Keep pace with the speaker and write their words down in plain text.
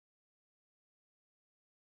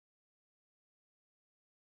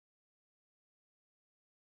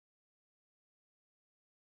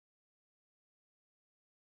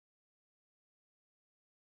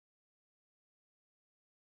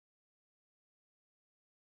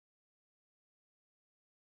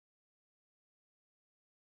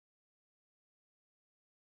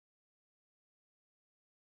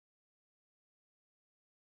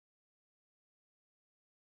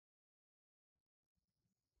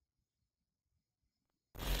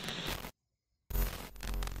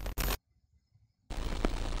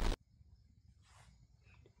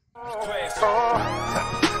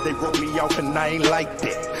They wrote me off and I ain't like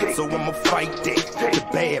that, so I'ma fight that. The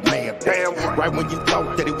bad man, damn right when you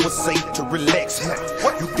thought that it was safe to relax,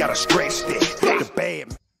 you gotta stretch that. The bad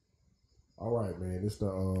man. All right, man, it's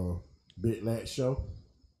the Big LAC Show.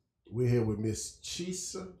 We're here with Miss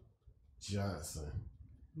Chisa Johnson,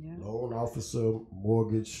 loan officer,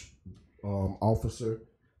 mortgage officer.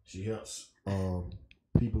 She helps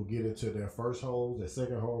people get into their first homes, their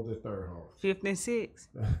second homes, their third homes. Fifth and sixth.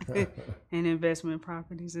 And investment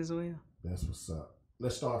properties as well. That's what's up.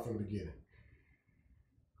 Let's start from the beginning.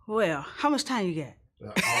 Well, how much time you got?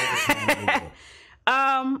 All the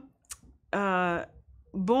time.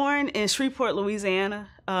 Born in Shreveport, Louisiana.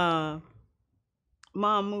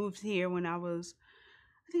 Mom moved here when I was,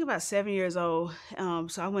 I think, about 7 years old.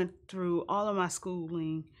 So I went through all of my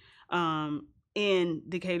schooling in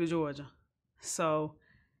Decatur, Georgia. So,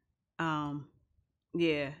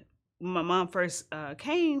 yeah, my mom first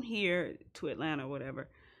came here to Atlanta or whatever.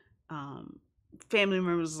 Family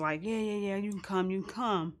members was like, yeah, you can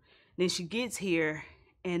come. Then she gets here,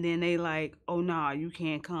 and then they like, oh, nah, you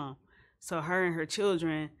can't come. So her and her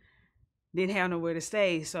children didn't have nowhere to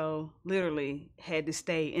stay, so literally had to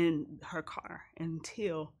stay in her car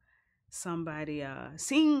until somebody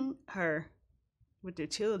seen her with their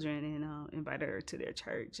children and invited her to their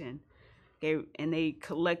church, and they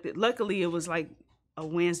collected. Luckily, it was like a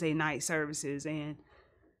Wednesday night services, and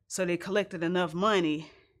so they collected enough money,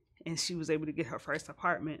 and she was able to get her first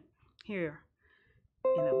apartment here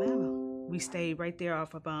in Atlanta. We stayed right there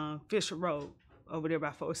off of Fisher Road, over there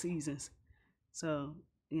by Four Seasons. So,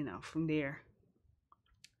 you know, from there,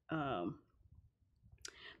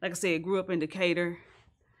 like I said, grew up in Decatur,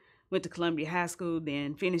 went to Columbia High School,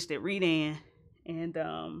 then finished at Redan, and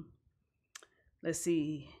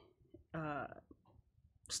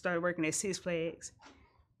started working at Six Flags,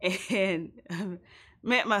 and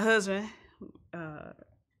met my husband,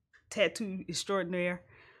 tattoo extraordinaire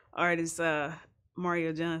artist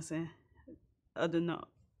Mario Johnson,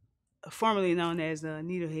 formerly known as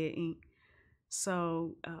Needlehead Inc.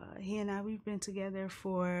 So he and I, we've been together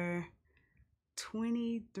for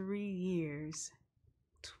 23 years,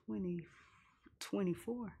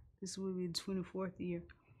 24. This will be the 24th year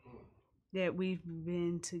that we've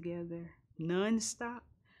been together nonstop.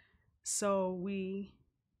 So we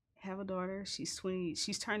have a daughter. She's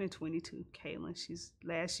turning 22, Kaylin. She's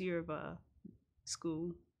last year of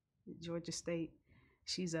school at Georgia State.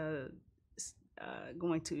 She's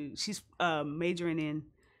she's majoring in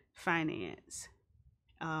finance.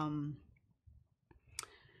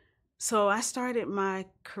 So I started my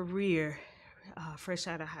career fresh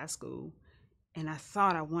out of high school, and I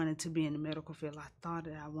thought I wanted to be in the medical field. I thought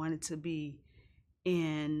that I wanted to be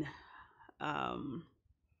in, I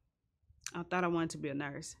thought I wanted to be a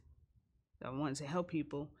nurse. I wanted to help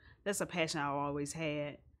people. That's a passion I always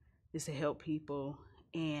had, is to help people,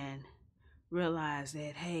 and realize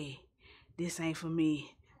that, hey, this ain't for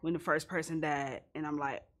me. When the first person died, and I'm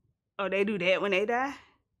like, oh, they do that when they die?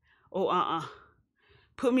 Oh,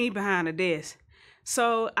 put me behind a desk.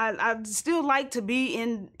 So I still like to be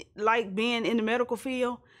being in the medical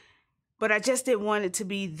field, but I just didn't want it to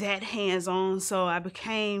be that hands-on. So I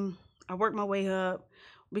worked my way up,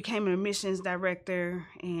 became an admissions director,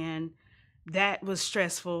 and that was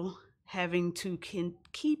stressful, having to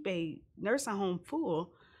keep a nursing home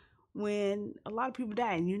full when a lot of people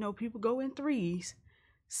die. And you know, people go in threes.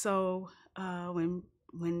 So when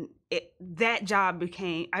that job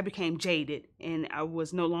I became jaded, and I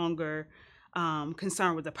was no longer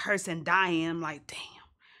concerned with the person dying. I'm like,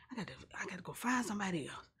 damn, I gotta go find somebody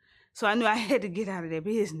else. So I knew I had to get out of that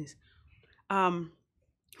business. A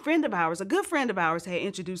good friend of ours had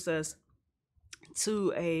introduced us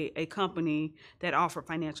to a company that offered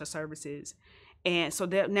financial services. And so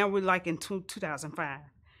that now we're like in 2005.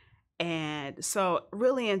 And so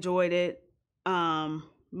really enjoyed it,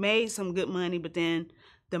 made some good money, but then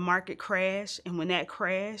the market crashed. And when that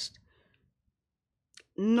crashed,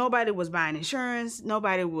 nobody was buying insurance.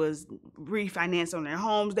 Nobody was refinancing on their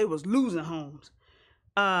homes. They was losing homes.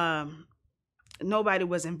 Nobody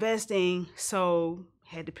was investing. So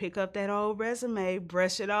had to pick up that old resume,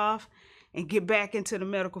 brush it off, and get back into the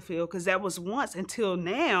medical field. Because that was once, until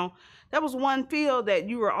now, that was one field that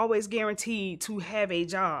you were always guaranteed to have a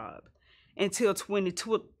job. Until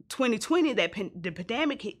 2020,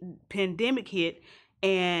 the pandemic hit,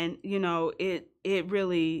 and you know, it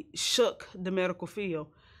really shook the medical field.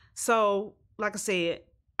 So, like I said,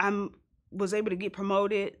 I was able to get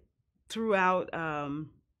promoted throughout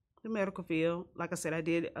the medical field. Like I said, I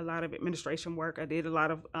did a lot of administration work. I did a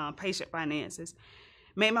lot of patient finances.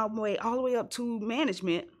 Made my way all the way up to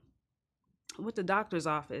management. with the doctor's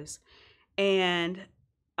office. And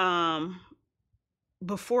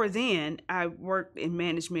before then, I worked in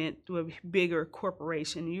management through a bigger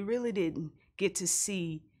corporation. You really didn't get to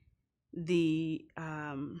see the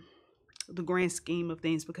grand scheme of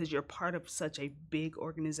things because you're part of such a big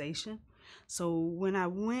organization. So when I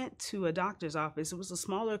went to a doctor's office, it was a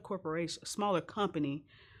smaller corporation, smaller company,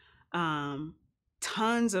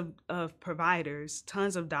 tons of providers,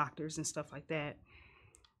 tons of doctors and stuff like that.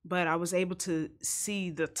 But I was able to see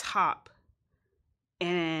the top,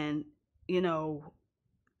 and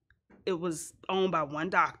it was owned by one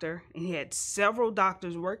doctor, and he had several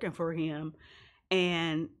doctors working for him.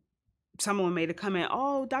 And someone made a comment,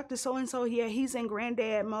 "Oh, Dr. So-and-so, yeah, he's in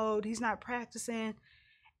granddad mode. He's not practicing."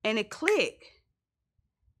 And it clicked.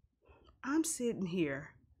 I'm sitting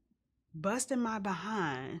here busting my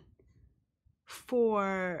behind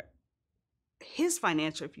for his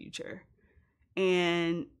financial future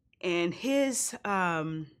and his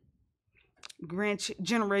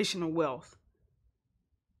generational wealth.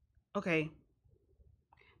 Okay,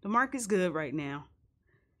 the market's good right now.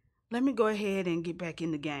 Let me go ahead and get back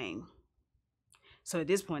in the game. So at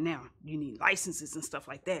this point now, you need licenses and stuff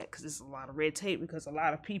like that because there's a lot of red tape, because a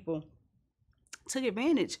lot of people took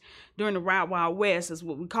advantage during the Wild Wild West, is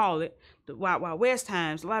what we call it, the Wild Wild West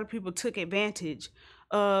times. A lot of people took advantage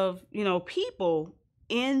of, people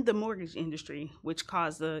in the mortgage industry, which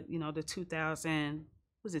caused the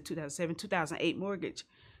 2007, 2008 mortgage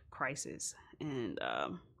crisis. And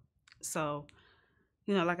so,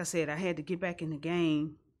 like I said, I had to get back in the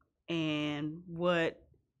game. And what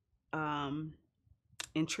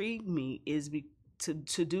intrigued me is to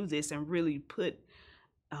do this and really put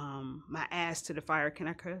my ass to the fire. Can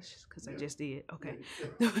I curse? Because I just did. Okay.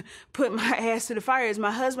 Put my ass to the fire. As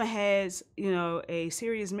my husband has, a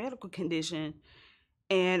serious medical condition,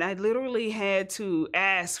 and I literally had to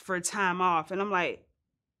ask for time off. And I'm like,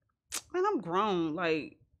 man, I'm grown.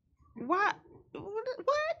 Like, what?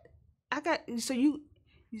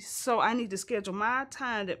 So I need to schedule my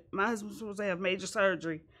time that my husband's supposed to have major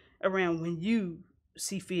surgery around when you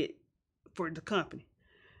see fit for the company.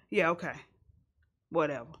 Yeah, okay.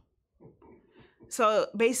 Whatever. So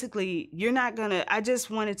basically, I just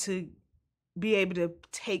wanted to be able to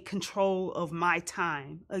take control of my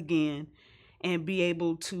time again and be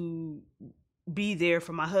able to be there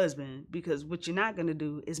for my husband, because what you're not going to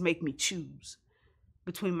do is make me choose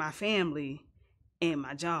between my family and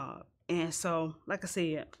my job. And so, like I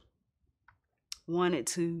said, wanted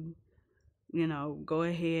to, go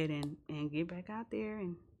ahead and get back out there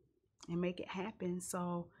and make it happen.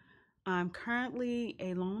 So I'm currently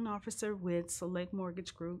a loan officer with Select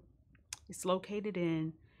Mortgage Group. It's located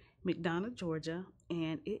in McDonough, Georgia,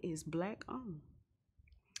 and it is Black owned.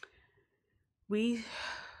 We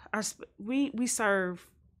serve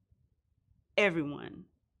everyone,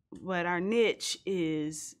 but our niche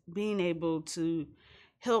is being able to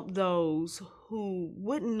help those who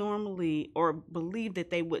wouldn't normally, or believe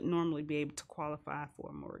that they wouldn't normally be able to qualify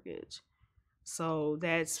for a mortgage. So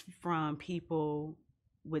that's from people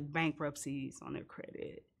with bankruptcies on their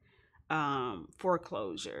credit,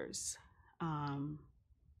 foreclosures,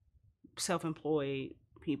 self-employed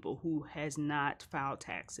people who has not filed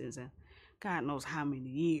taxes in God knows how many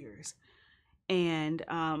years, and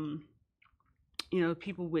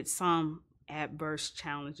people with some adverse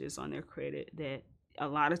challenges on their credit that a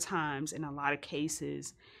lot of times, in a lot of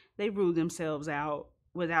cases, they rule themselves out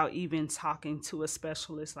without even talking to a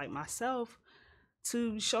specialist like myself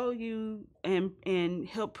to show you and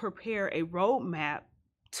help prepare a roadmap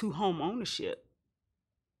to home ownership.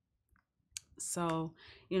 So,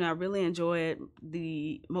 I really enjoy it.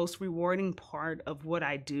 The most rewarding part of what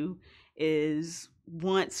I do is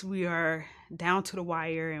once we are down to the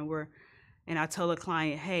wire and I tell a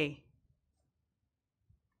client, hey,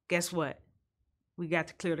 guess what? We got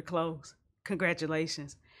to clear the close.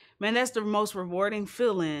 Congratulations. Man, that's the most rewarding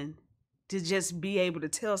feeling, to just be able to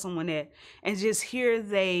tell someone that and just hear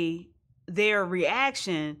their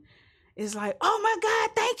reaction. Is like, oh my God,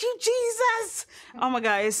 thank you, Jesus. Oh my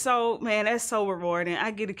God, that's so rewarding.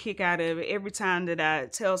 I get a kick out of it every time that I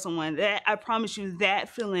tell someone that. I promise you that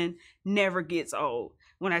feeling never gets old.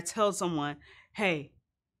 When I tell someone, hey,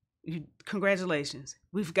 congratulations,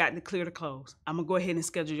 we've got to clear the close. I'm gonna go ahead and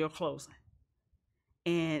schedule your closing.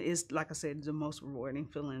 And it's, like I said, the most rewarding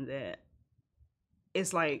feeling, that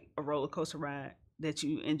it's like a roller coaster ride that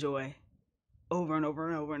you enjoy over and over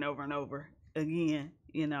and over and over and over again,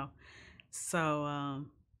 So,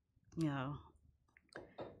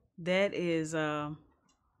 that is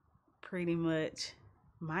pretty much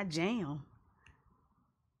my jam.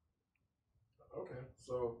 Okay,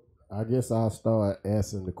 so I guess I'll start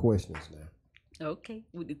asking the questions now. Okay,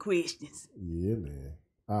 with the questions. Yeah, man.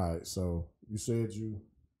 All right, so you said you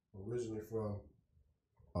originally from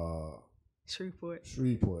Shreveport.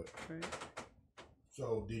 Shreveport. Right.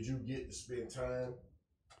 So did you get to spend time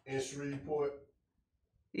in Shreveport?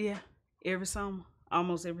 Yeah, every summer,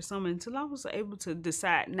 almost every summer, until I was able to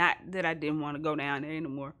decide not that I didn't want to go down there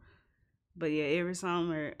anymore. But yeah, every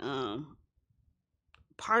summer,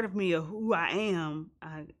 part of me of who I am,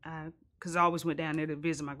 because I always went down there to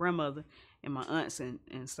visit my grandmother and my aunts and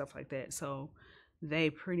stuff like that. So they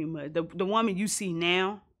pretty much the woman you see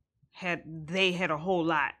now had a whole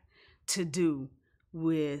lot to do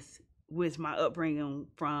with my upbringing,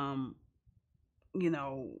 from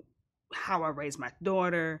how I raised my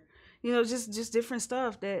daughter, just different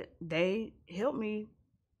stuff that they helped me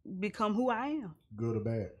become who I am. Good or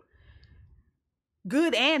bad?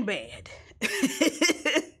 Good and bad.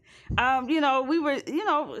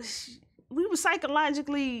 We were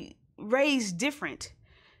psychologically raised different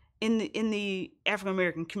in the African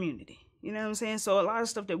American community. You know what I'm saying? So a lot of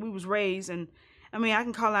stuff that we was raised, and I mean, I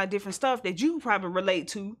can call out different stuff that you probably relate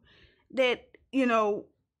to, that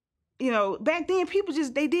back then people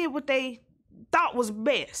they did what they thought was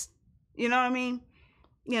best. You know what I mean?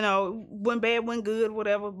 Wasn't bad, wasn't good,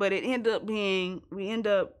 whatever, but it we end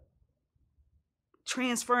up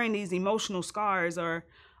transferring these emotional scars or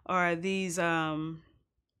these not,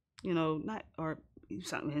 or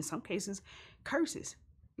in some cases curses,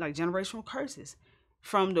 like generational curses,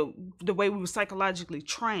 from the way we were psychologically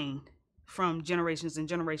trained from generations and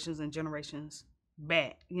generations and generations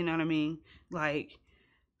back. You know what I mean? Like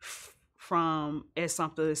from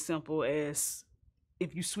something as simple as,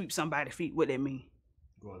 if you sweep somebody's feet, what that mean?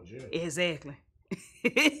 Going to jail. Exactly.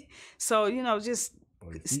 So just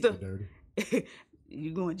stuff dirty.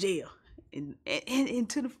 You going to jail, and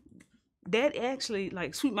to that actually,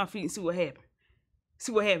 like, sweep my feet and see what happened.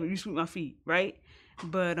 See what happened. You sweep my feet, right?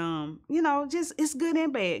 But just it's good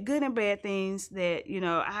and bad things that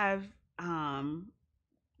I've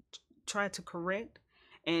tried to correct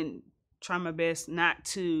and try my best not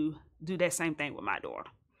to do that same thing with my daughter,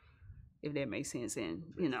 if that makes sense. And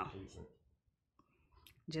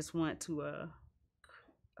just want to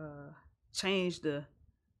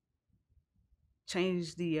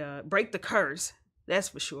break the curse, that's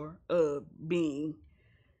for sure, of being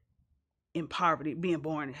in poverty, being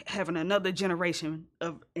born, having another generation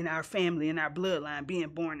in our family, in our bloodline, being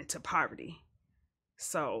born into poverty.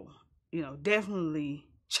 So definitely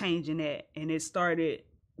changing that, and it's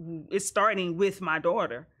starting with my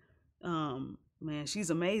daughter. Man, she's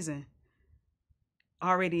amazing.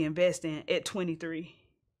 Already investing at 22,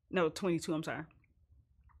 I'm sorry.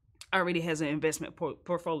 Already has an investment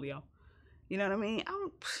portfolio. You know what I mean?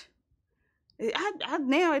 I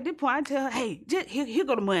now at this point I tell her, hey, just here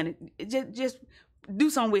go the money. Just do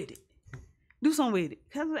something with it. Do something with it.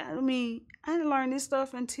 Cause I mean, I didn't learn this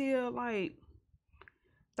stuff until like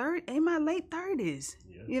in my late 30s.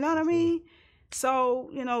 Yeah, you know what I mean? So,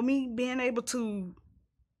 me being able to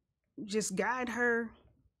just guide her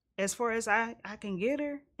as far as I can get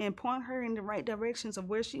her and point her in the right directions of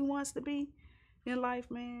where she wants to be in life,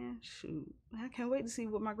 man. Shoot, I can't wait to see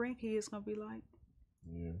what my grandkids gonna be like.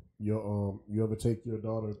 Yeah. You ever take your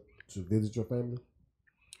daughter to visit your family?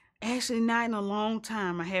 Actually, not in a long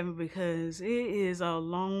time. I haven't, because it is a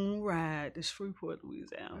long ride to Shreveport,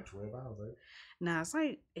 Louisiana. Like 12 hours, right? Nah, it's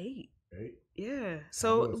like 8. 8? Yeah.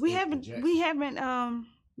 So we haven't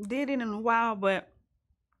did it in a while, but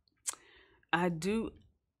I do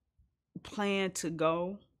plan to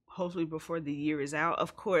go, hopefully before the year is out.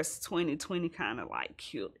 Of course, 2020 kind of like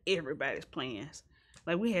killed everybody's plans.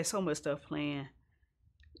 Like, we had so much stuff planned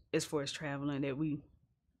as far as traveling that we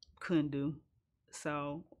couldn't do.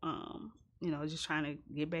 So, just trying to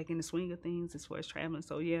get back in the swing of things as far as traveling.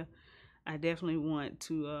 So yeah, I definitely want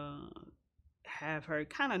to have her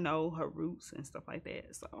kind of know her roots and stuff like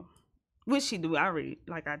that. So, which she do. I already,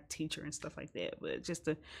 like, I teach her and stuff like that, but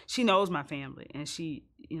she knows my family, and she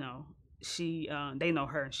they know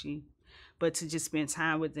her, but to just spend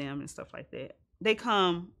time with them and stuff like that. They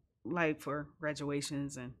come like for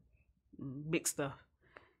graduations and big stuff,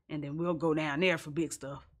 and then we'll go down there for big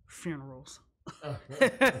stuff, funerals.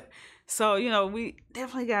 So we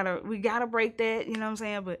definitely gotta break that, you know what I'm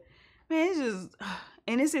saying? But man, it's just,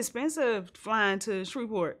 and it's expensive flying to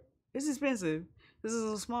Shreveport. It's expensive. This is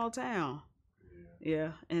a small town.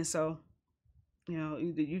 Yeah. And so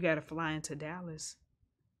you gotta fly into Dallas.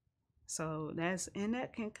 So that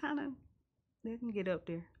can get up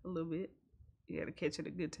there a little bit. You gotta catch it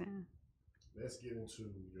a good time. Let's get into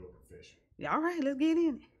your profession. Yeah, all right, let's get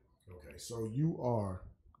in it. Okay, so you are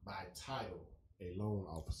by title a loan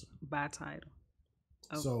officer. By title.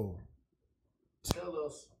 Oh. So tell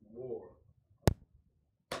us more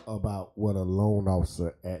about what a loan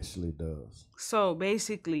officer actually does. So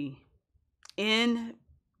basically, in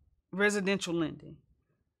residential lending,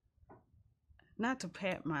 not to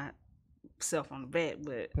pat myself on the back,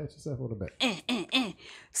 but pat yourself on the back.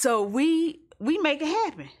 So we make it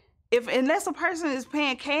happen. Unless a person is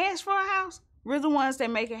paying cash for a house, we're the ones that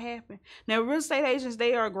make it happen. Now, real estate agents,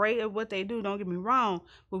 they are great at what they do. Don't get me wrong,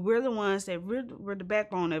 but we're the ones that we're the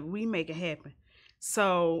backbone of. We make it happen.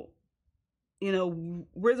 So, you know,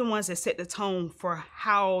 we're the ones that set the tone for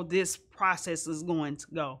how this process is going to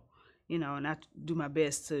go. You know, and I do my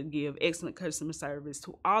best to give excellent customer service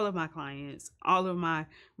to all of my clients, all of my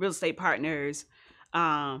real estate partners.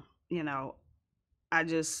 You know,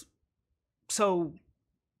 so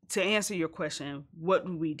to answer your question, what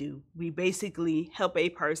do? We basically help a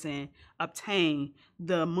person obtain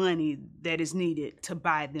the money that is needed to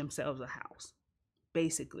buy themselves a house,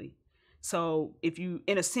 basically. So if you,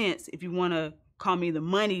 in a sense, if you want to call me the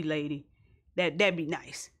money lady, that'd be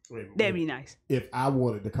nice. That'd be nice. If I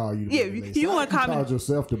wanted to call you the money lady. You want to call me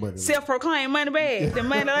yourself the money lady. Self-proclaimed money bag, the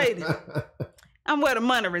money lady. I'm where the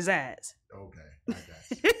money resides. Okay, I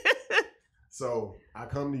got you. So I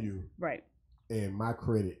come to you. Right. And my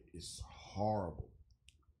credit is horrible.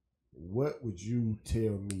 What would you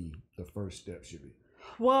tell me the first step should be?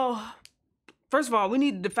 Well, first of all, we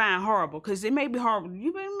need to define horrible, because it may be horrible.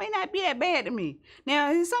 You may not be that bad to me.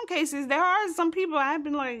 Now, in some cases, there are some people I've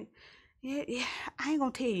been like, yeah, I ain't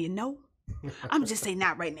gonna tell you no. I'm just saying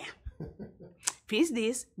not right now. Fix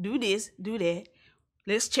this, do that.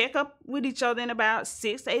 Let's check up with each other in about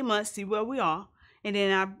 6 to 8 months, see where we are, and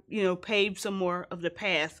then I, pave some more of the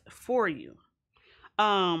path for you.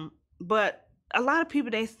 But a lot of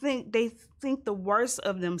people, they think the worst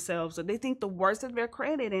of themselves, or they think the worst of their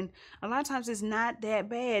credit. And a lot of times it's not that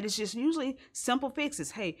bad. It's just usually simple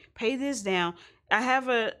fixes. Hey, pay this down. I have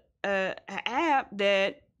a app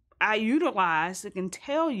that I utilize that can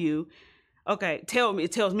tell you, it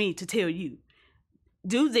tells me to tell you,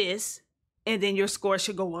 do this, and then your score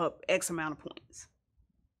should go up X amount of points.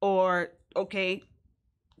 Or, okay,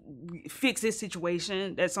 fix this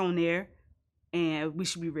situation that's on there, and we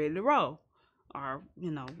should be ready to roll, or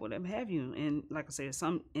whatever have you. And like I said,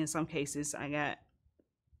 in some cases, I got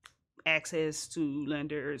access to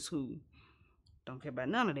lenders who don't care about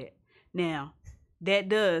none of that. Now, that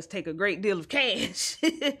does take a great deal of cash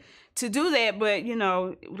to do that, but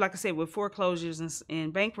like I said, with foreclosures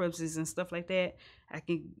and bankruptcies and stuff like that, I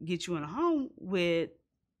can get you in a home with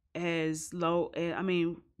as low as,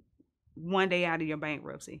 1 day out of your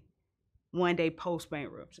bankruptcy, 1 day post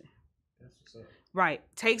bankruptcy. That's what's up. Right.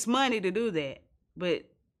 Takes money to do that. But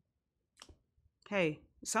hey,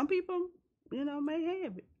 some people, may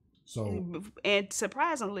have it. So, and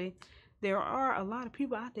surprisingly, there are a lot of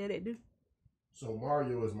people out there that do. So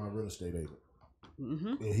Mario is my real estate agent.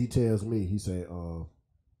 Mm-hmm. And he tells me, he said,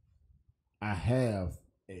 I have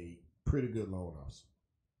a pretty good loan officer.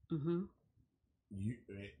 Mm-hmm.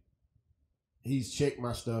 He's checked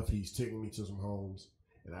my stuff. He's taken me to some homes.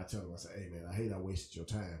 And I tell him, I say, hey, man, I hate I wasted your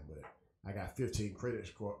time, but I got 15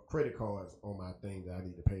 credit cards on my thing that I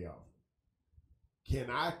need to pay off. Can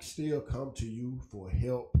I still come to you for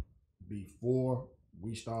help before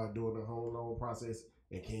we start doing the home loan process?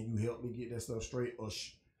 And can you help me get that stuff straight? Or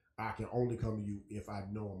I can only come to you if I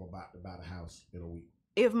know I'm about to buy the house in a week?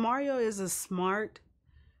 If Mario is a smart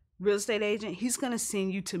real estate agent, he's going to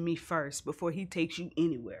send you to me first before he takes you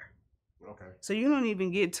anywhere. Okay. So you don't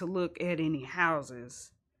even get to look at any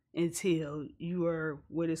houses until you are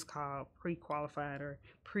what is called pre-qualified or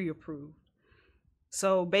pre-approved.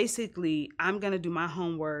 So basically, I'm going to do my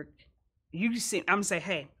homework. I'm going to say,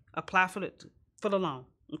 hey, apply for the loan.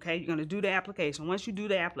 Okay, you're going to do the application. Once you do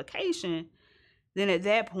the application, then at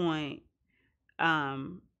that point,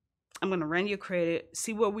 I'm going to run your credit,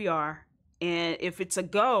 see where we are. And if it's a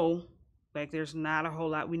go, like there's not a whole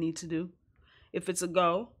lot we need to do. If it's a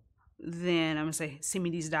go, then I'm going to say, send me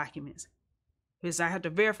these documents. Because I have to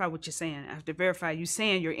verify what you're saying. I have to verify you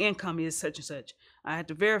saying your income is such and such. I have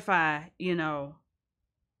to verify,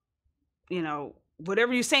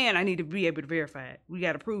 whatever you're saying, I need to be able to verify it. We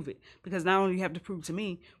got to prove it. Because not only do you have to prove to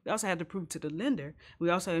me, we also have to prove to the lender. We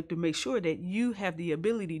also have to make sure that you have the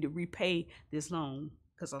ability to repay this loan.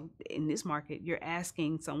 Because in this market, you're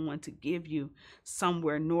asking someone to give you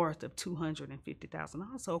somewhere north of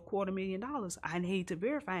 $250,000, so $250,000. I need to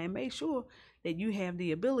verify and make sure that you have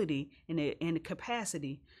the ability and the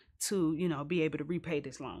capacity to, be able to repay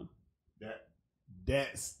this loan.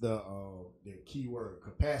 That's the key word,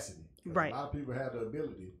 capacity. Right. A lot of people have the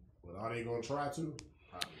ability, but are they going to try to?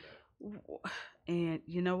 Probably not. And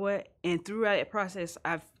you know what? And throughout that process,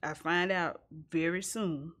 I find out very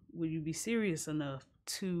soon, will you be serious enough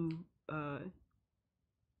to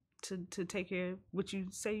take care of what you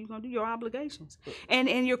say you're gonna do, your obligations.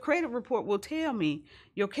 And your credit report will tell me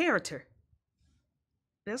your character.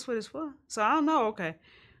 That's what it's for. So I don't know, okay.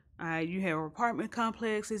 You have apartment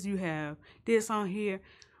complexes, you have this on here.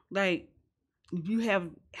 Like, you have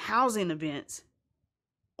housing events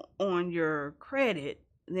on your credit,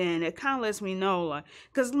 then it kind of lets me know, like,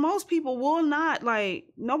 because most people will not, like,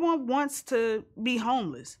 no one wants to be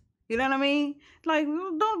homeless. You know what I mean? Like,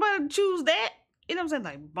 don't nobody choose that. You know what I'm saying?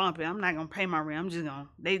 Like, bump it. I'm not going to pay my rent. I'm just going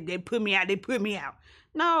to, they put me out. They put me out.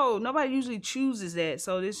 No, nobody usually chooses that.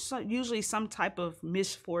 So there's usually some type of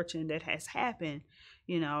misfortune that has happened,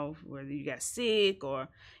 you know, whether you got sick or,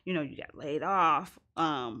 you know, you got laid off.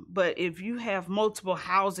 But if you have multiple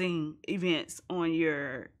housing events on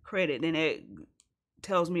your credit, then it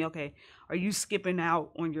tells me, okay, are you skipping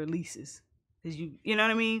out on your leases? Cause you know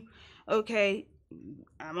what I mean? Okay,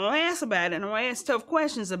 I'm going to ask about it. And I'm going to ask tough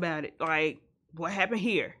questions about it. Like, what happened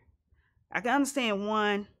here? I can understand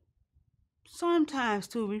one. Sometimes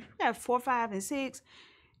too, if you got 4, 5, and 6,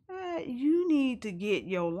 you need to get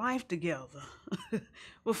your life together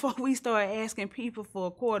before we start asking people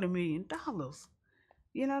for $250,000.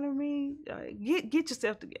 You know what I mean? Get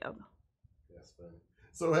yourself together. That's funny.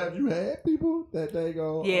 So have you had people that they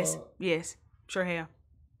go? Yes, sure have.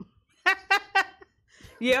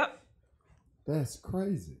 Yep. That's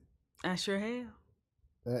crazy. I sure have.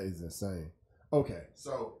 That is insane. Okay,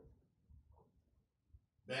 so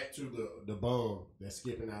back to the bum that's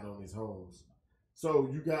skipping out on his homes. So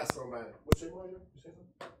you got somebody. What's your name? You said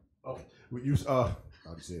something? Okay. Well, you said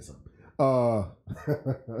something.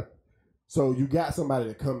 So you got somebody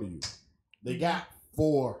that come to you. They got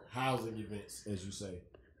 4 housing events, as you say,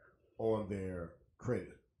 on their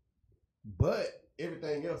credit, but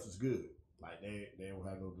everything else is good. Like they don't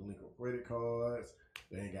have no delinquent credit cards.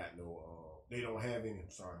 They ain't got no. They don't have any. I'm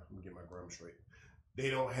sorry, let me get my grammar straight. They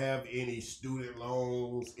don't have any student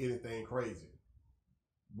loans, anything crazy.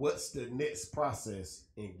 What's the next process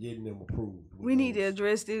in getting them approved? We need to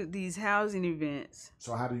address these housing events.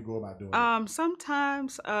 So how do you go about doing it?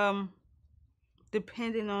 Sometimes,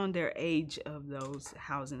 depending on their age of those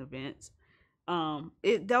housing events,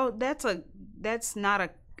 that's not a.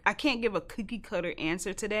 I can't give a cookie cutter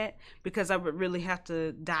answer to that because I would really have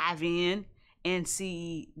to dive in and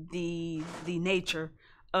see the nature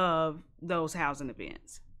of those housing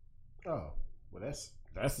events. Oh, well, that's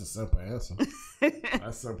a simple answer.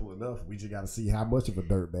 That's simple enough. We just got to see how much of a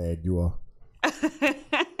dirtbag you are.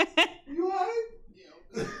 You all right?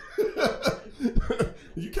 Yeah.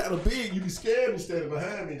 You kind of big. You be scared me standing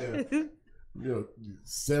behind me there. You know,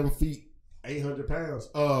 7 feet, 800 pounds.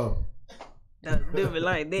 Don't do it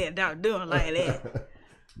like that. Don't do it like that.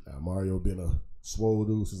 Mario been a swole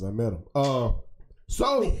dude since I met him.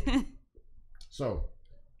 So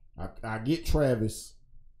I get Travis.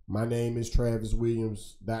 My name is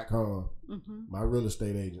TravisWilliams.com. Mm-hmm. My real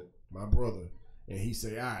estate agent, my brother, and he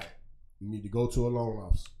say, all right, you need to go to a loan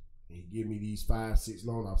officer. And he give me these 5, 6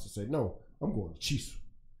 loan officers. Say, no, I'm going to Chisa.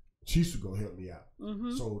 Chisa gonna help me out.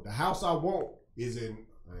 Mm-hmm. So the house I want is in.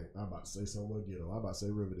 I'm about to say somewhere ghetto. I'm about to say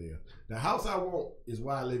Riverdale. The house I want is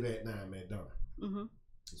where I live at 9 McDonough. Mm-hmm.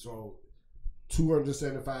 So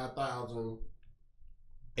 $275,000,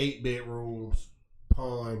 8 bedrooms,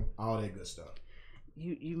 pond, all that good stuff.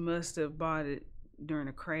 You must have bought it during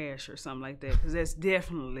a crash or something like that, because that's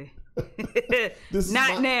definitely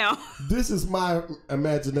not now. This is my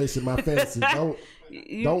imagination, my fantasy. Don't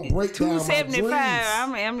break down my dreams.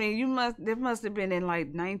 I mean, there must have been in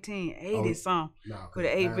like 1980 something. No, with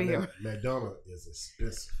an 8 bedroom. McDonough is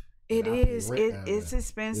expensive. It's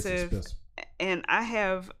expensive. And I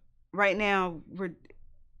have right now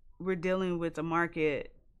we're dealing with a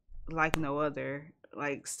market like no other.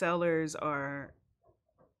 Like sellers are.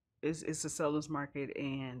 It's a seller's market,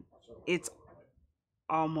 and it's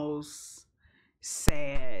almost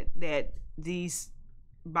sad that these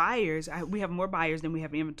buyers, we have more buyers than we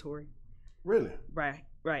have inventory. Really?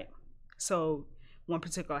 Right. So one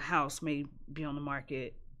particular house may be on the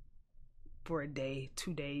market for a day,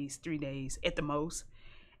 2 days, 3 days at the most,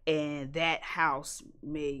 and that house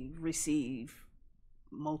may receive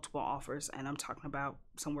multiple offers, and I'm talking about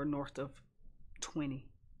somewhere north of 20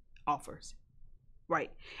 offers.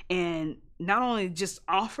 Right. And not only just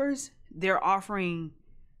offers, they're offering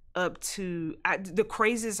up to the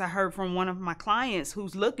craziest I heard from one of my clients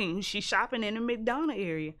she's shopping in the McDonough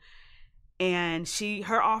area, and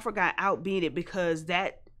her offer got outbidded because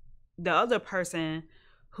the other person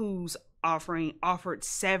whose offered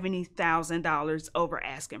 $70,000 over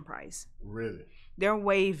asking price. Really? They're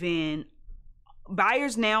waiving.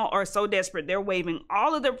 Buyers now are so desperate, they're waiving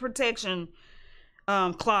all of their protection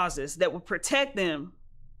clauses that would protect them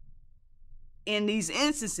in these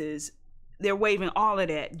instances. They're waiving all of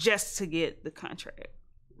that just to get the contract.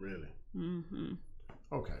 Really? Mm-hmm.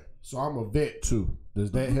 Okay. So I'm a vet too.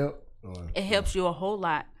 Does that help? It helps you a whole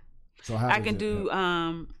lot. So how I can do.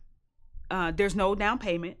 There's no down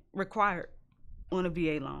payment required on a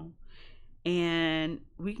VA loan, and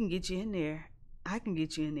we can get you in there. I can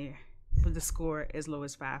get you in there with the score as low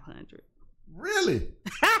as 500. Really?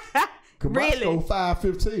 Really? Go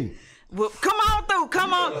 515. Well, come on through.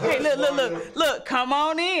 Come on. Hey, look. Come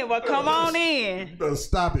on in. Well, come on in. You better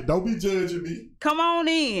stop it. Don't be judging me. Come on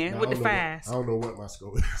in with the fives. I don't know what my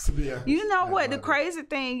score is, to be honest. You know what? The crazy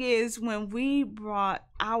thing is, when we bought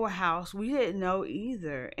our house, we didn't know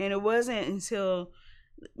either. And it wasn't until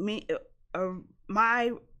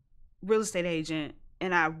my real estate agent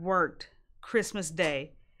and I worked Christmas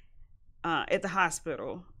Day at the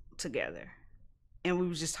hospital together. And we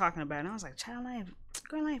was just talking about it. And I was like, child, I ain't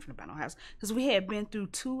finna buy no house. Because we had been through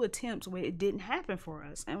 2 attempts where it didn't happen for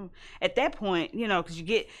us. And at that point, you know, because you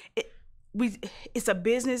get it, it's a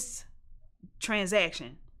business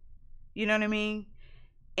transaction. You know what I mean?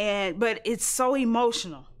 But it's so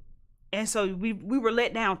emotional. And so we were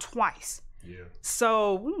let down twice. Yeah.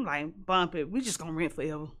 So we were like, bump it. We just gonna rent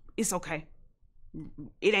forever. It's okay.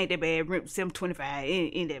 It ain't that bad. Rent $725.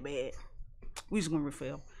 It ain't that bad. We just gonna rent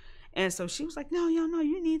forever. And so she was like, no,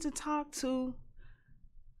 you need to talk to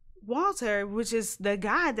Walter, which is the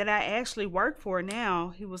guy that I actually work for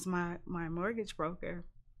now. He was my mortgage broker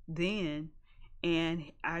then.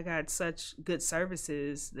 And I got such good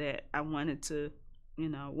services that I wanted to, you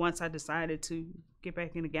know, once I decided to get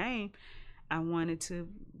back in the game, I wanted to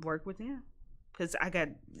work with him. Because I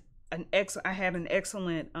had an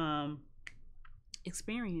excellent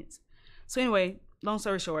experience. So anyway, long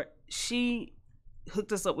story short, she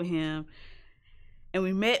hooked us up with him, and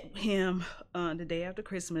we met him the day after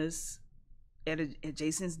Christmas at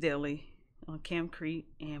Jason's Deli on Camp Creek,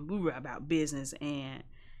 and we were about business. And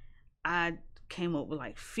I came up with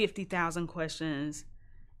like 50,000 questions,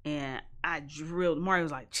 and I drilled. Mario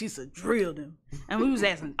was like, Chisa drilled him, and we was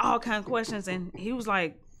asking all kinds of questions, and he was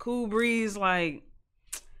like cool breeze, like,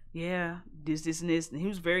 yeah, this and this. And he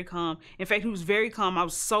was very calm. In fact, he was very calm. I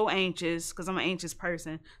was so anxious because I'm an anxious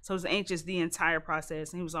person. So I was anxious the entire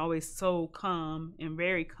process. And he was always so calm and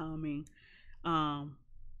very calming. And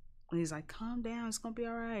he's like, calm down. It's going to be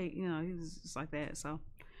all right. You know, he was just like that. So,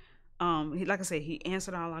 like I said, he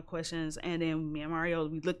answered all our questions. And then me and Mario,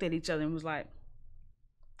 we looked at each other and was like,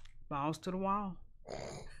 balls to the wall.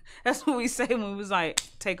 That's what we say when we was like,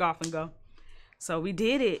 take off and go. So we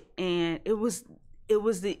did it. And it was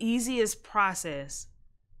the easiest process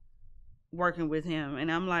working with him.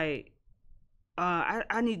 And I'm like,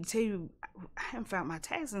 I need to tell you, I haven't filed my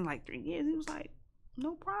taxes in like 3 years. He was like,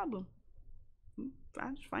 no problem. I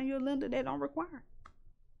just find you a lender that don't require.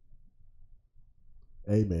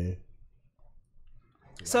 Amen.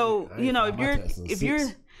 So, you know, if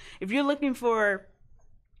you're looking for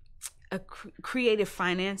a creative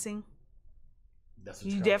financing,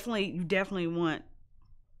 you definitely want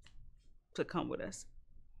to come with us.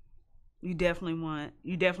 You definitely want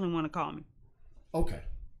to call me. Okay.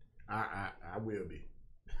 I will be.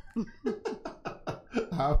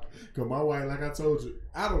 Cause my wife, like I told you,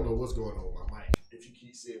 I don't know what's going on with my mic. If you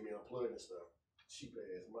keep seeing me unplugging stuff, cheap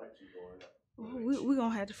ass mic keep going up. We're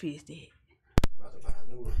gonna have to fix that. About to find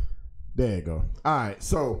a new one. There you go. All right,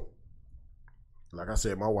 so like I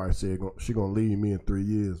said, my wife said she gonna leave me in 3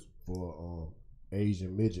 years for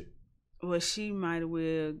Asian midget. Well, she might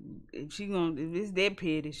well, if it's that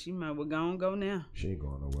petty, she might well go now. She ain't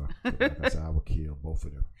going nowhere. Like I said, I would kill both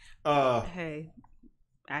of them. Hey,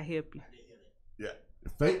 I help you. Yeah.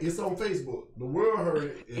 It's on Facebook. The world heard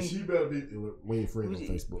it, and she better be. We ain't friends on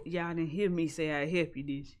Facebook. Y'all didn't hear me say I help you,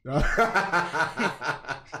 did you?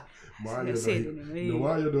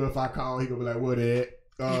 Mario know if I call, he gonna be like, what at?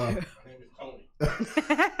 My name is Tony.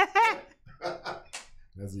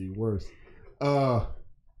 That's even worse. A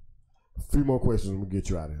few more questions, we'll get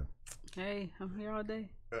you out of here. Hey, I'm here all day.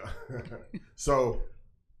 So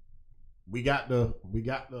we got the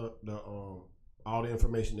all the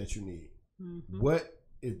information that you need. Mm-hmm. What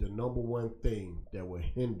is the number one thing that will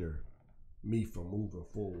hinder me from moving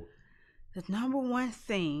forward? The number one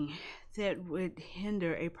thing that would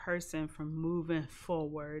hinder a person from moving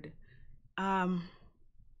forward,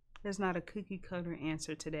 there's not a cookie cutter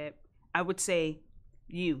answer to that. I would say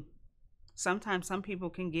you. Sometimes some people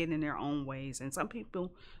can get in their own ways, and some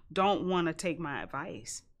people don't want to take my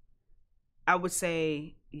advice. I would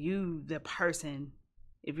say you, the person,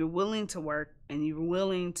 if you're willing to work and you're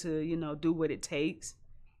willing to, you know, do what it takes,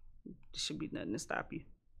 there should be nothing to stop you.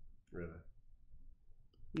 Really?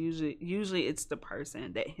 Usually it's the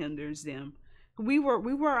person that hinders them. We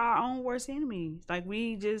were our own worst enemies. Like,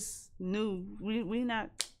 we just knew we not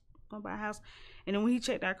gonna buy a house. And then when he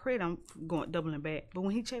checked our credit, I'm doubling back. But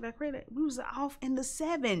when he checked our credit, we was off in the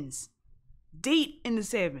 7s, deep in the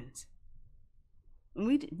 7s.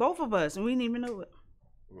 And both of us, and we didn't even know it.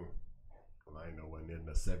 Well, I ain't know when in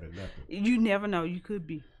the 7 nothing. You never know. You could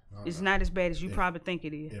be. It's not as bad as you probably think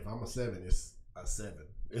it is. If I'm a 7, it's a 7.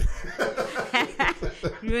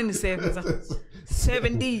 You're in the 7s.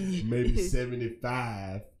 70. Maybe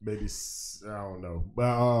 75. Maybe, I don't know. But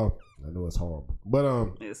I know it's horrible.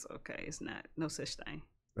 But it's okay. It's not. No such thing.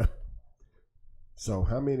 So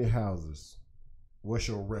how many houses? What's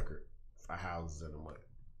your record for houses in a month?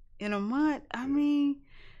 In a month, I mean,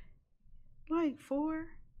 like 4.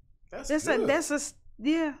 That's a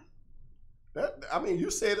yeah. That, I mean,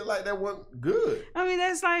 you said it like that wasn't good. I mean,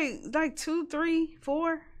 that's like 2, 3,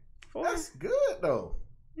 4. That's good though.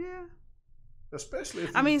 Yeah. Especially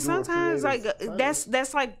if I mean, sometimes like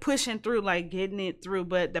that's like pushing through, like getting it through,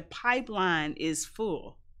 but the pipeline is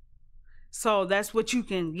full. So that's what you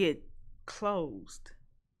can get closed,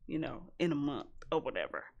 you know, in a month or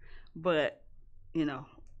whatever. But, you know,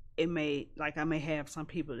 I may have some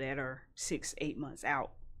people that are 6, 8 months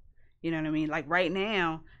out. You know what I mean? Like right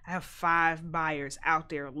now, I have 5 buyers out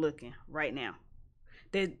there looking right now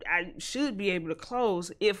that I should be able to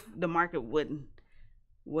close if the market wasn't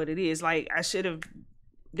what it is. Like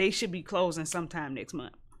they should be closing sometime next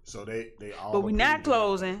month. So they all. But we're not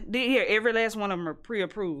closing. Here, every last one of them are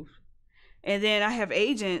pre-approved. And then I have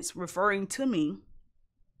agents referring to me.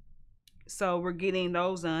 So we're getting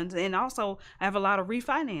those done. And also I have a lot of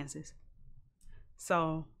refinances.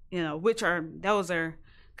 So, you know, those are,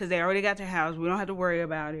 because they already got their house. We don't have to worry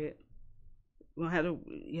about it. We don't have to,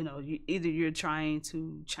 you know, either you're trying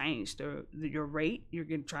to change your rate. You're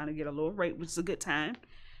trying to get a lower rate, which is a good time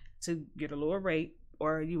to get a lower rate,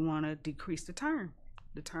 or you want to decrease the term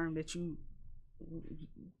that you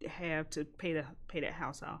have to pay that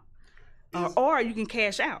house off. Or you can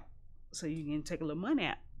cash out, so you can take a little money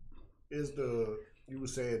out. You were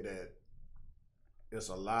saying that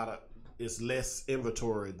it's less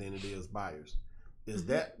inventory than it is buyers. Is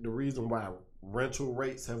that the reason why rental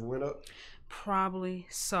rates have went up? Probably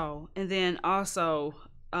so. And then also,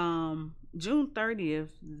 June 30th,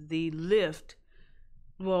 the lift,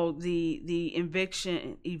 well, the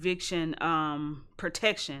eviction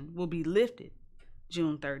protection will be lifted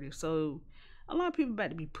June 30th. So a lot of people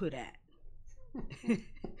about to be put out.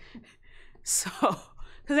 So,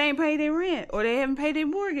 because they ain't paid their rent or they haven't paid their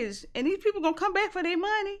mortgage. And these people going to come back for their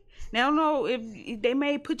money. Now, I don't know if they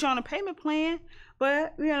may put you on a payment plan,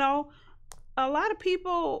 but, you know, a lot of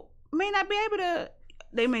people may not be able to.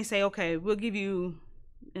 They may say, okay, we'll give you,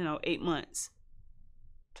 8 months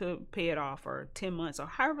to pay it off, or 10 months, or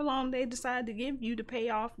however long they decide to give you to pay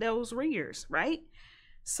off those arrears, right?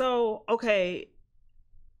 So, okay,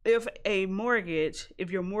 if your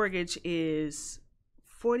mortgage is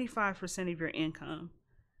 45% of your income,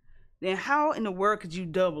 then how in the world could you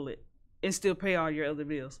double it and still pay all your other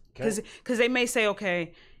bills? Because they may say,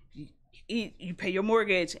 okay, you pay your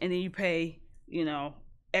mortgage and then you pay,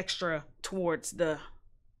 extra towards the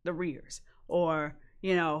arrears, or,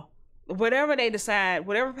 whatever they decide,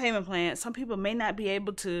 whatever payment plan. Some people may not be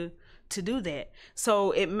able to do that.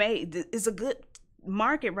 So it's a good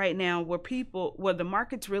market right now where the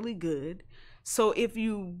market's really good. So if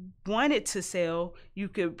you wanted to sell, you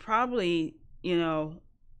could probably,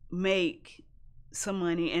 make some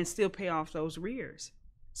money and still pay off those arrears.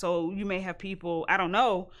 So you may have people, I don't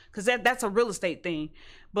know, because that's a real estate thing,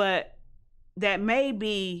 but that may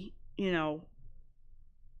be,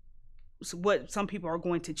 what some people are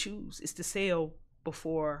going to choose is to sell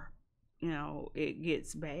before, it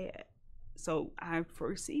gets bad. So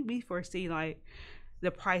we foresee like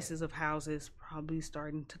the prices of houses probably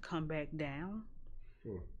starting to come back down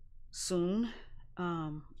soon,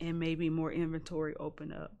 and maybe more inventory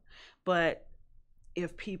open up. But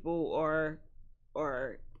if people are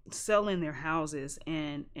selling their houses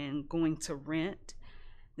and going to rent,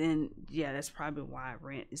 then yeah, that's probably why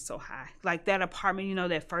rent is so high. Like that apartment,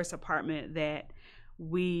 that first apartment that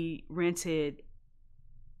we rented,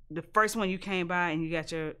 the first one you came by and you got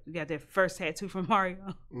that first tattoo from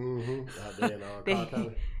Mario.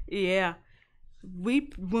 Yeah.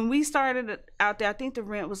 When we started out there, I think the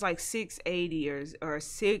rent was like $680 or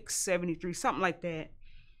 $673, something like that.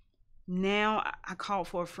 Now I called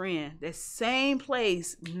for a friend. That same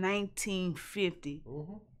place, $1950.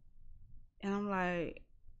 And I'm like,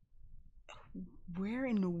 where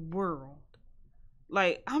in the world?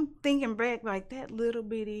 Like, I'm thinking back, like, that little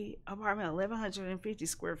bitty apartment, 1,150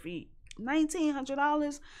 square feet,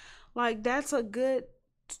 $1,900. Like, that's a good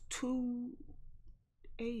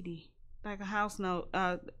 $280. Like a house note.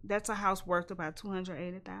 That's a house worth about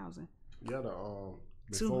 $280,000. Yeah,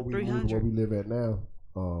 before we moved to where we live at now,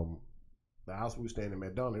 the house we were staying in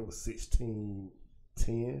McDonald, it was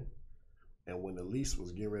 $1,610, and when the lease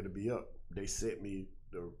was getting ready to be up, they sent me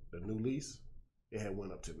the new lease. It had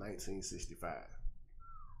went up to $1,965.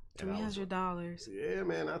 $300. Yeah,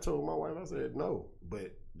 man. I told my wife, I said no,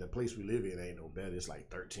 but the place we live in ain't no better. It's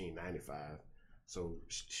like $1,395. So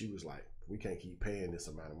she was like, we can't keep paying this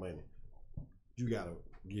amount of money. You gotta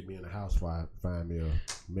get me in the house before I find me a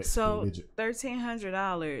Mexican midget. So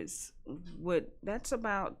 $1,300 that's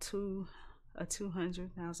about a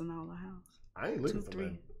 $200,000 house. I ain't looking for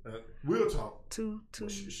that. We'll talk.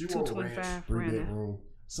 She want a ranch, 3-bedroom,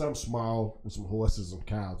 something small with some horses and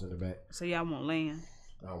cows in the back. So y'all want land?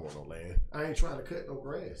 I don't want no land. I ain't trying to cut no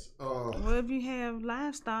grass. Well, if you have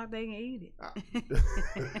livestock, they can eat it.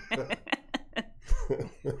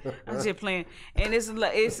 I'm just playing, and it's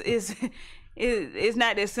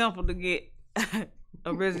not that simple to get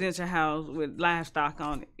a residential house with livestock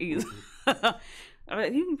on it either.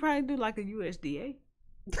 You can probably do like a USDA.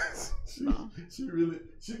 She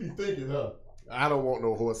be thinking, huh? I don't want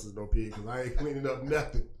no horses, no pigs, because I ain't cleaning up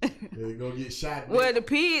nothing. They gonna get shot. Well, the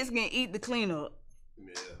pigs can eat the cleanup.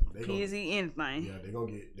 Yeah, pigs eat anything. Yeah, they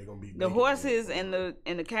gonna be. The horses and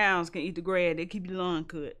the cows can eat the grass. They keep your lawn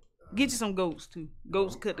cut. Get you some goats too.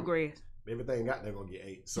 Goats cut the grass. Everything got they're gonna get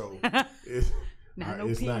ate. So it's not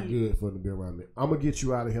good for them to be around me. I'm gonna get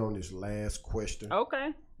you out of here on this last question.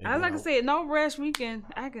 Okay. Like I said, no rush. We can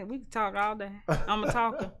talk all day. I'm a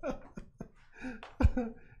talker.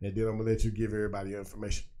 And then I'm gonna let you give everybody your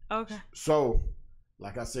information. Okay. So,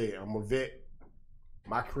 like I said, I'm a vet.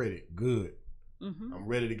 My credit good. Mm-hmm. I'm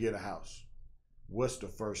ready to get a house. What's the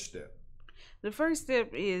first step? The first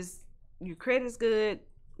step is your credit's good.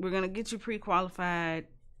 We're gonna get you pre-qualified,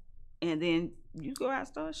 and then you go out and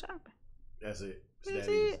start shopping. That's it. That's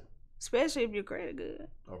it. Especially if your credit good.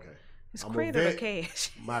 Okay. It's credit or cash.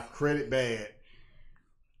 My credit bad.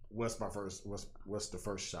 What's the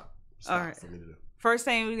first stop all right. for me to do? First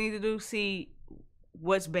thing we need to do, see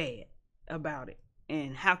what's bad about it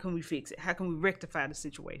and how can we fix it? How can we rectify the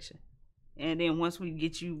situation? And then once we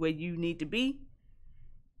get you where you need to be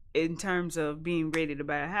in terms of being ready to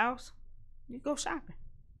buy a house, you go shopping.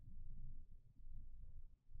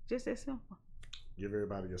 Just that simple. Give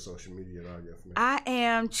everybody your social media and all your information. I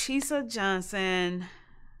am Chisa Johnson,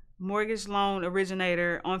 mortgage loan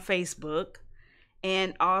originator on Facebook.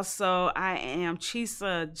 And also I am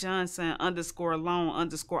Chisa Johnson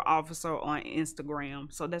 _loan_officer on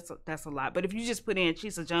Instagram. So that's a lot. But if you just put in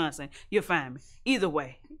Chisa Johnson, you'll find me. Either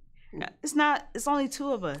way. It's only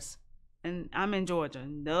 2 of us. And I'm in Georgia.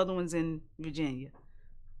 And the other one's in Virginia.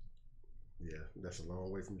 Yeah, that's a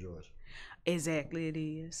long way from Georgia. Exactly, it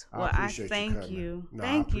is. I thank you. No,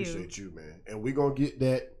 I appreciate you, man. And we're going to get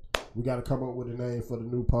that. We got to come up with a name for the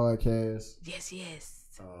new podcast. Yes.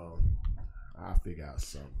 I'll figure out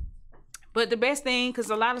something. But the best thing,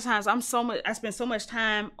 because a lot of times I spend so much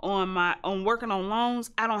time on working on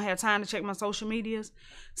loans, I don't have time to check my social medias.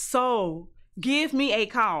 So give me a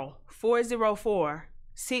call,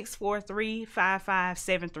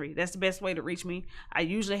 404-643-5573. That's the best way to reach me. I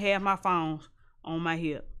usually have my phone on my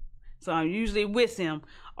hip. So I'm usually with them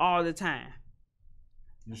all the time.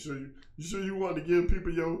 You sure you want to give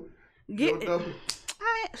people your number?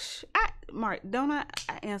 Mark, don't I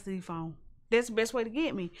answer the phone? That's the best way to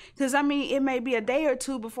get me. Because, I mean, it may be a day or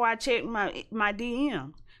two before I check my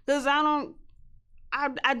DM. Because I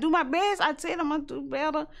do my best. I said I'm going to do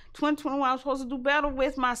better. 2021, I'm supposed to do better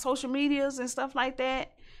with my social medias and stuff like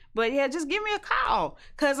that. But, yeah, just give me a call.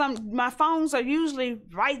 Because my phones are usually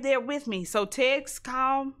right there with me. So text,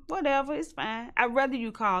 call, whatever, it's fine. I'd rather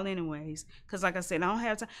you call anyways. Because, like I said, I don't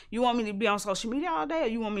have time. You want me to be on social media all day or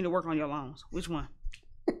you want me to work on your loans? Which one?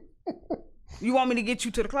 You want me to get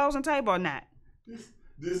you to the closing table or not?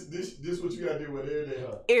 This what you gotta do with every day,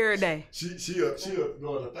 huh? Every day. She up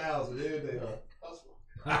going 1,000 every day,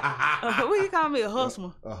 huh? What you call me, a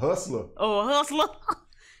hustler? A hustler. Oh, a hustler.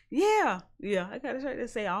 Yeah. I got a shirt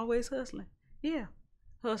that say always hustling. Yeah,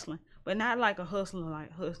 hustling, but not like a hustler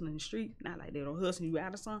like hustling in the street. Not like they don't hustle you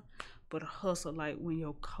out of something, but a hustle like when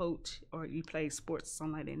your coach or you play sports or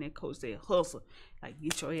something like that, and that coach said hustle, like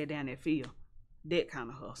get your head down that field. That kind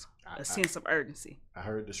of hustle. A sense of urgency. I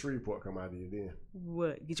heard the Shreveport come out of you then.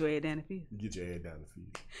 What? Get your head down the field? Get your head down the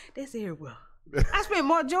field. That's very well. I spent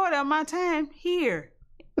majority of my time here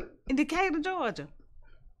In Decatur, Georgia.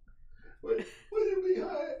 What do you mean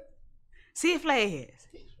hide? Six Flags.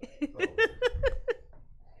 Oh.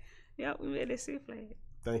 Yep, we made at Six Flags.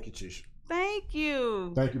 Thank you, Chisa. Thank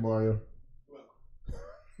you. Thank you, Mario.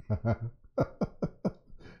 I'm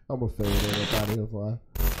gonna fade that up out of here for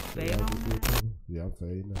Fade on. Yeah, I'm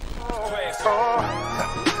fading.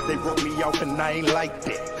 They wrote me off and I ain't like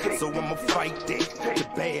that. So I'ma fight that. The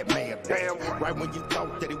bad man. Damn right when you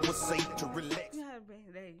thought that it was safe to relax. You know how to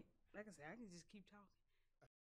be, like I said, I can just keep talking.